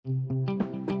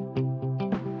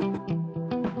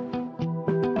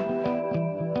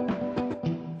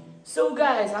So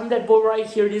guys, I'm that boy right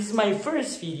here. This is my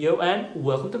first video and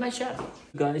welcome to my channel.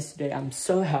 Guys, today I'm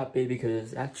so happy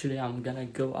because actually I'm gonna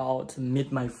go out to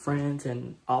meet my friends,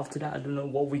 and after that I don't know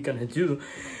what we're gonna do.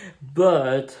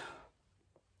 But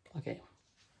okay,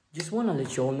 just wanna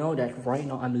let you all know that right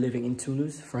now I'm living in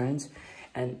Toulouse, France,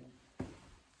 and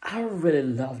I really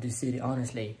love this city,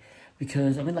 honestly,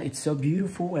 because I mean, like, it's so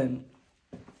beautiful, and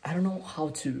I don't know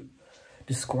how to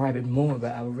describe it more,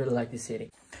 but I really like this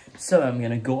city. So I'm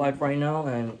gonna go out right now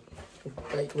and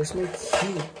like, where's my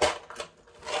key?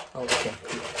 Oh, okay.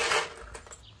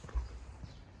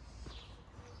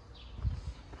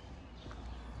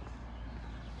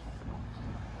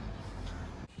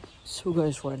 So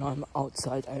guys, right now I'm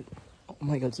outside and oh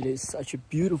my god, today is such a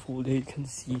beautiful day, you can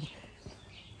see.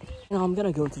 Now I'm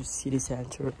gonna go to the city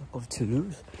center of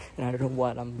Toulouse, and I don't know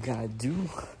what I'm gonna do,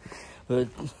 but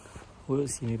we'll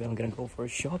see. Maybe I'm gonna go for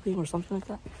shopping or something like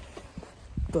that,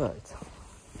 but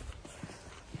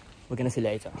we're gonna see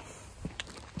later.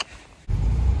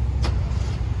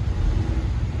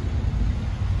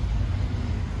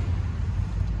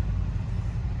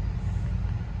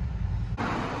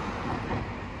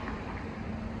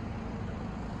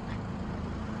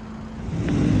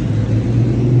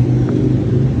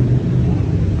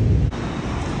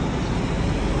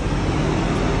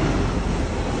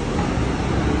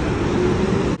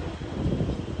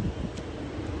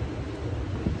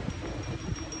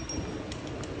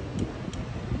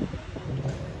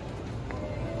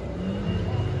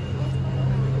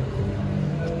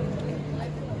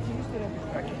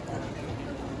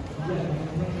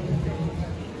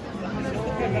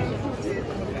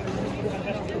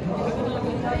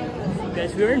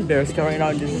 Guys, we're in Berska right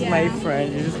now. This is my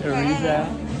friend. This is Ariza,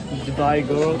 Dubai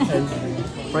girl,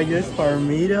 and right here is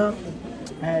Parmita.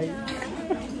 Hey.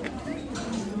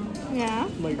 Yeah.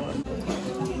 Oh my god.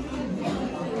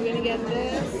 We're gonna get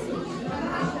this.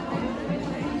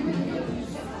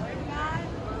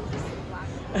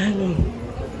 And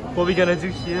what we gonna do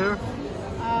here?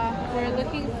 We're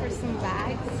looking for some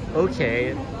bags.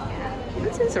 Okay. Yeah.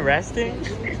 This is interesting.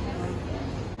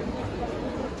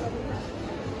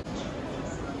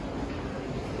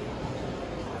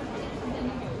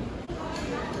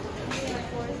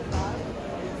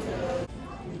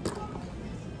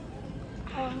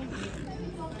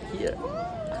 Here.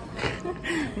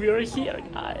 We are here,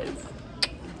 guys.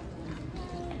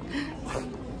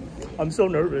 I'm so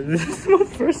nervous. This is my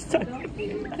first time.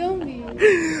 Film me.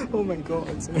 Oh my god.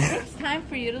 It's time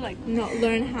for you to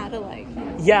learn how to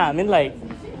Yeah, I mean, like,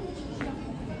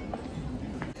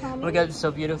 oh my god, it's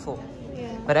so beautiful.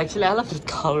 Yeah. But actually I love the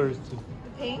colors too. The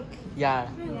pink? Yeah,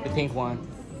 the pink one.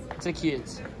 It's so cute.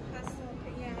 That's so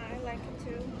pretty. Yeah, I like it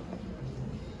too.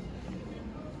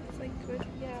 It's like good.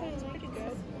 Yeah, it's pretty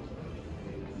good.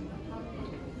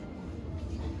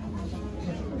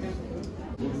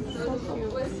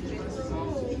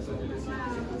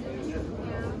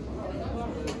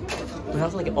 We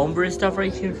have like ombre stuff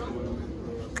right here.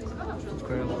 It's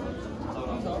great.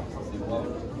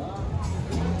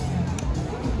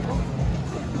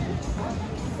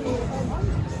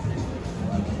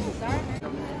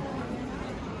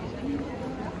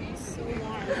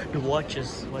 The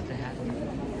watches, what the heck?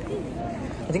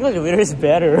 I think like the winter is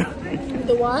better.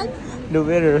 The what? The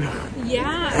winter.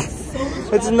 Yeah, it's so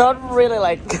much It's better. not really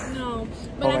like. No,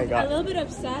 but Oh my I'm God. a little bit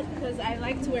upset because I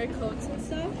like to wear coats and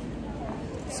stuff.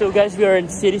 So guys, we are in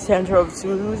the city center of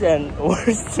Toulouse and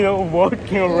we're still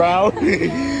walking around.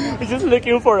 We're just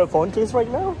looking for a phone case right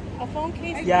now. A phone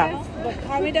case, Yeah. yes, but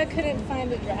Hamida couldn't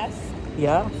find the dress,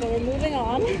 Yeah, so we're moving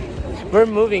on. we're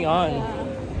moving on.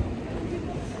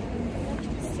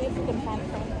 See if we can find a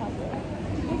phone cover.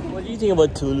 What do you think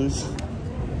about Toulouse?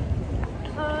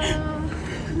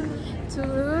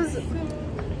 Toulouse,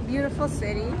 beautiful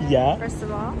city. Yeah. First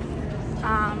of all,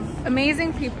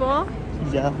 amazing people.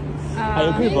 Yeah, I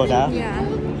agree about that. Yeah.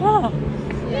 Yeah.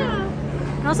 Yeah.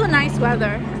 And also nice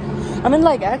weather. I mean,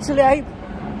 like, actually, I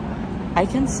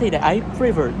can say that I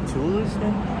prefer Toulouse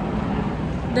than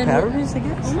Paris, I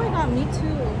guess. Oh my god, me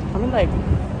too. I mean,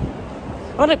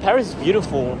 like Paris is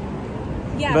beautiful.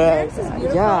 Yeah, But, Paris is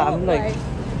beautiful. yeah, I'm like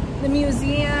the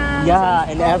museum. Yeah,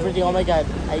 and everything. Oh my god,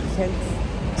 I can't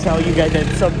tell you guys that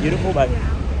it's so beautiful, but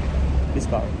this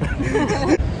part.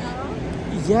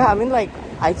 Yeah, I mean, like,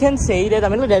 I can say that. I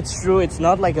mean, like, that's true. It's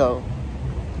not like a.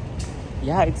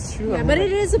 Yeah, it's true. Yeah, I mean, but like,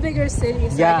 it is a bigger city,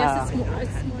 so Yeah. I guess it's more.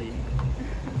 It's more.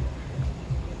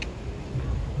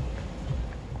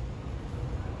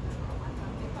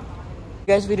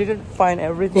 guys, we didn't find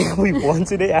everything we want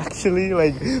today. Actually,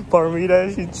 like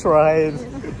Parmita, she tried.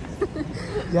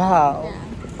 Yeah,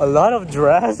 a lot of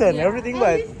dress and everything, At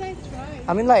but least I tried.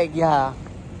 I mean, like, yeah,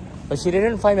 But she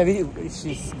didn't find, maybe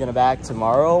she's gonna back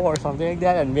tomorrow or something like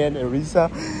that. And me and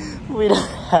Arisa, we don't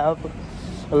have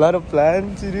a lot of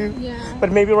plans to do. Yeah.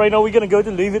 But maybe right now we're gonna go to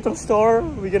Louis Vuitton store.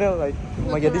 We're gonna like,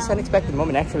 oh my god, this is an unexpected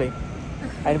moment actually.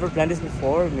 I never planned this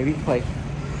before. Maybe like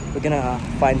we're gonna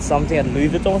find something at Louis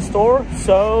Vuitton store.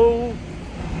 So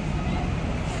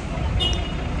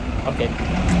okay,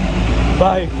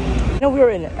 bye. You know, we're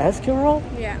in Esquirol.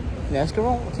 Yeah. In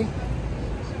Esquirol, okay.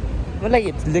 But like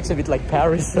it looks a bit like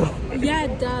Paris, so. Yeah,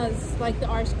 it does. Like the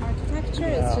architecture,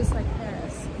 it's just like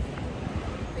Paris.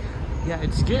 Yeah,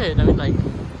 it's good. I mean, like.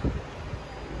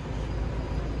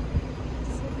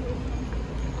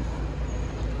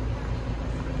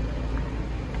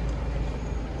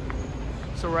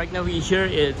 So right now we're here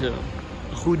at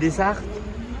Rue des Arts.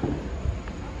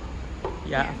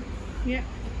 Yeah. Yeah.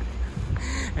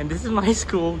 And this is my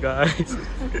school, guys.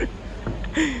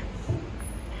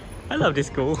 I love this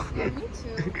school. Yeah, me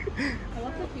too. I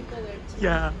love the people there too.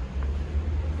 Yeah.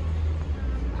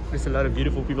 There's a lot of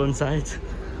beautiful people inside.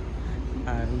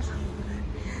 And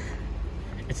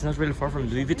it's not really far from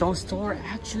Louis Vuitton store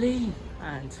actually.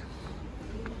 And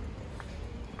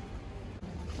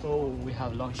oh, we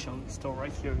have Longchamp store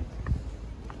right here.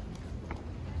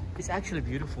 It's actually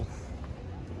beautiful,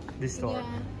 this store.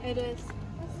 Yeah, it is.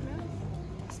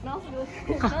 It smells really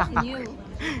good. It smells new.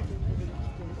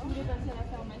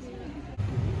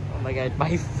 Oh my god,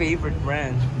 my favorite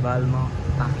brand, Balmain.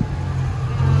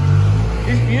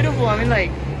 It's beautiful. I mean,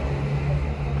 like,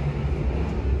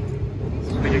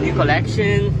 with the new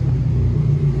collection,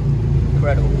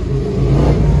 incredible.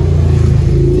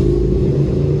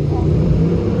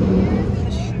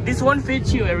 This one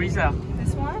fits you, Arisa.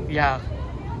 This one? Yeah.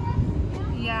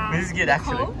 Yeah. This is good, the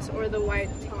actually. Coat or the white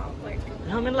top? Like.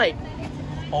 I mean, like,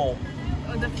 oh.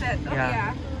 Oh, the fit. Oh, Yeah.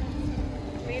 yeah.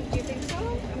 Maybe, do you think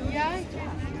so? Yeah, I can.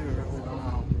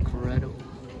 Wow, incredible.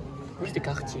 Where's the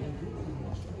Cartier?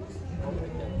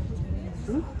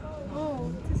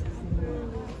 Oh,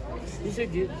 These are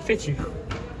good. Fits you.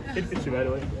 It fits you, by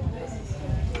the way.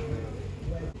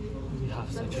 We have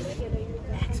such an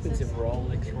expensive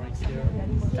Rolex right here.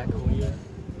 Tacoya.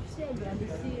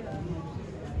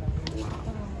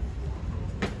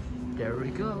 There we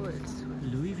go. It's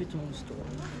Louis Vuitton store.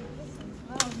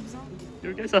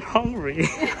 You guys are hungry.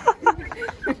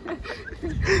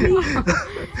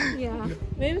 yeah.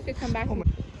 Maybe we could come back.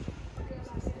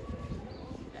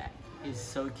 That is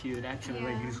so cute. Actually,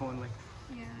 like this one, like.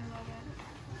 Yeah, I love it.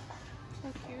 So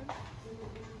cute.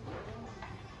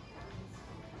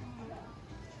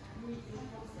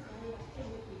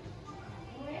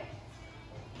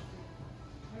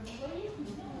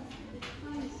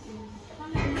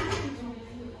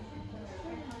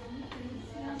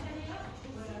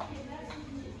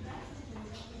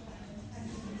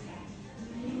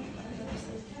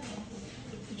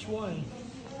 Which one?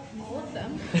 All of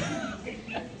them.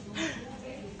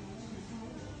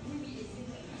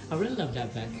 I really love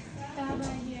that bag. That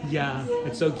one, yeah. Yeah,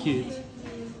 it's so cute.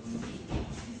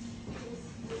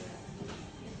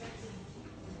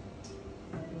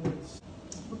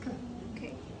 Okay.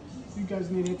 Okay. You guys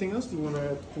need anything else? Do you want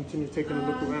to continue taking a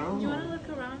look around? You want to look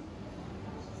around?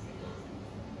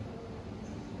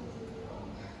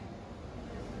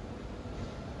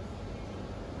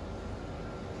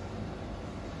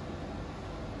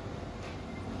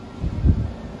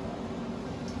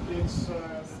 It's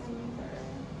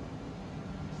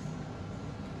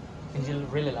And you'll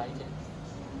really like it.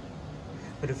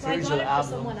 But the I first got it for album.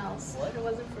 someone else. What? It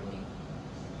wasn't for me.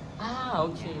 Ah,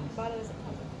 okay. I bought it as a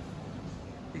present.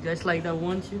 You guys like that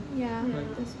one too? Yeah,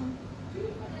 this one.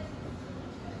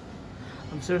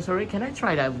 I'm so sorry. Can I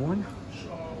try that one?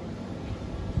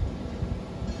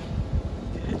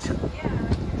 Good. Yeah.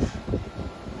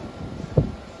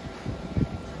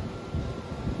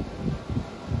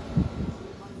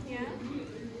 Yeah.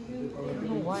 I don't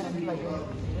know why I'm like.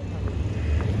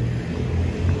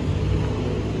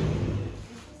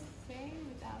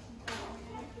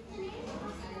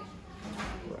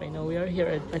 Right now we are here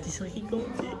at Patisserie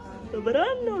Conti, but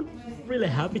I'm not really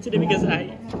happy today because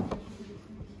I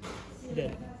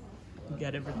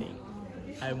got everything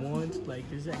I want. Like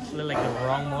this is actually like the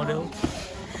wrong model,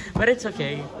 but it's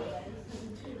okay.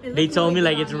 They told me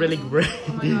like it's really great.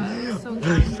 Oh my god, it's so I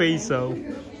good. think so.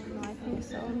 No, I think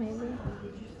so, maybe.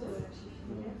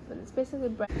 But it's basically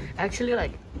bread. Actually,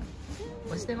 like,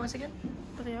 what's the name once again?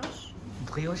 Brioche.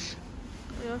 Brioche.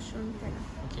 Brioche and bread.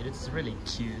 Okay, this is really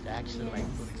cute. Actually, like,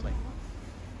 looks like.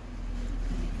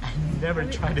 I never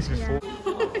tried this before. Yeah.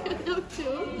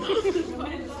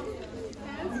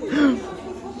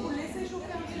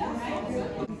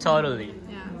 Totally.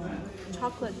 Yeah.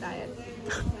 Chocolate diet.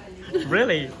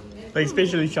 Really? Like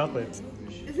especially chocolates.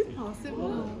 Is it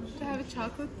possible to have a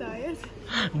chocolate diet?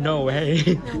 No way.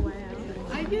 No way.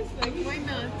 I guess like why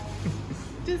not?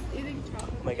 Just eating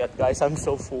chocolate. Oh my god, guys, I'm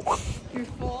so full. You're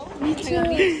full? Me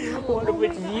too. What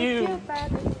with you? I feel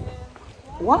bad again.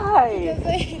 Why?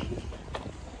 Because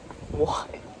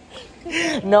Why?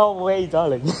 No way,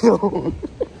 darling. No.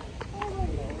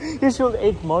 You should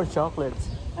eat more chocolates.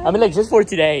 I mean, like just for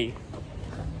today.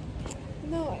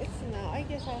 no, it's not. I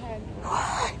guess I had.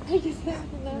 I guess I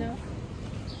had no.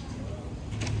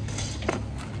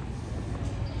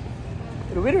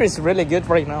 The weather is really good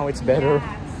right now. It's better.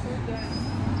 Yeah, so good.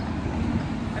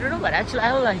 I don't know, but actually,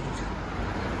 I like it.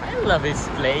 I love this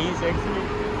place actually.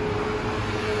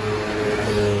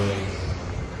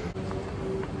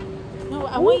 No,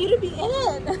 I want you to be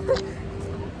in it.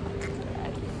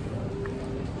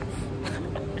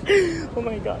 Oh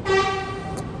my god.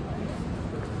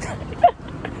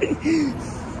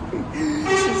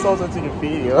 She's also to the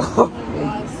video.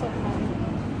 Wow, it's so funny.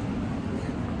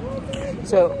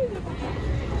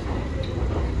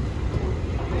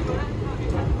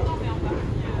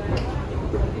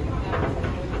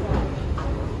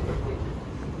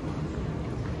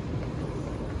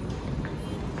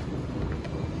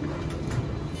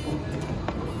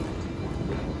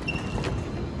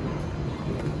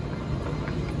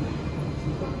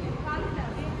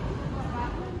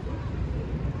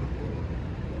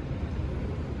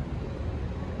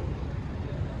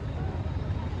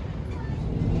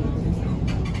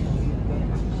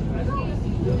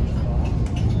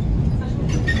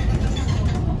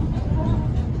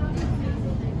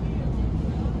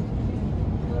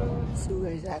 So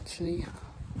guys, actually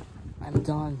I'm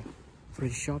done for the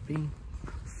shopping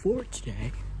for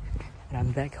today and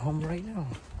I'm back home right now.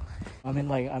 I mean,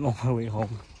 like, I'm on my way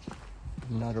home.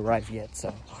 I'm not arrived yet,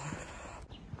 so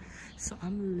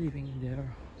I'm living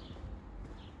there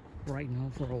right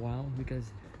now for a while because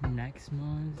next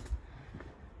month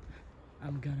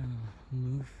I'm gonna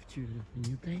move to a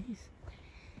new place.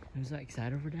 I'm so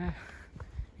excited for that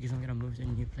because I'm gonna move to a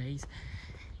new place.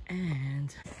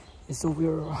 And so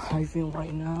we're arriving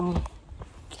right now.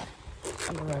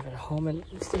 I'm arriving at home and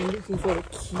I'm still looking for the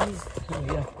keys. Oh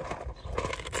yeah.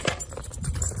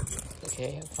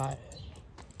 Okay, I found it.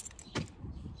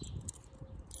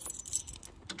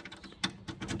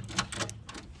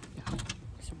 Yeah,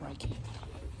 it's the right key.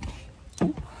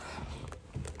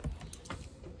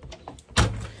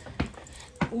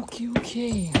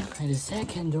 Okay. And the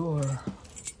second door.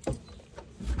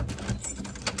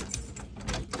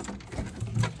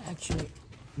 Actually,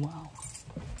 wow.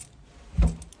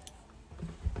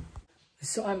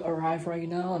 So I'm arrived right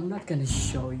now. I'm not gonna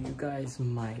show you guys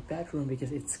my bedroom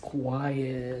because it's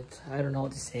quiet. I don't know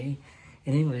what to say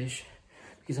in English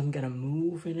because I'm gonna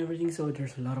move and everything, so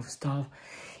there's a lot of stuff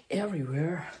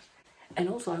everywhere. And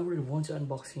also I really want to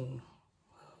unboxing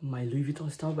my Louis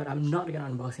Vuitton stuff, but I'm not gonna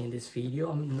unboxing in this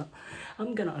video.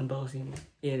 I'm gonna unboxing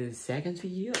in the second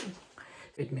video.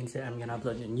 It means that I'm gonna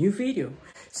upload a new video.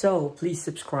 So please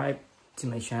subscribe to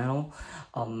my channel,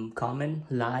 comment,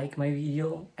 like my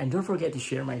video, and don't forget to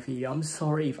share my video. I'm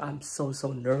sorry if I'm so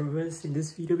nervous in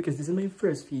this video because this is my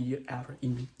first video ever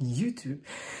in YouTube.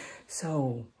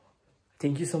 So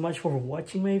thank you so much for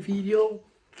watching my video.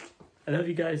 I love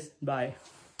you guys. Bye.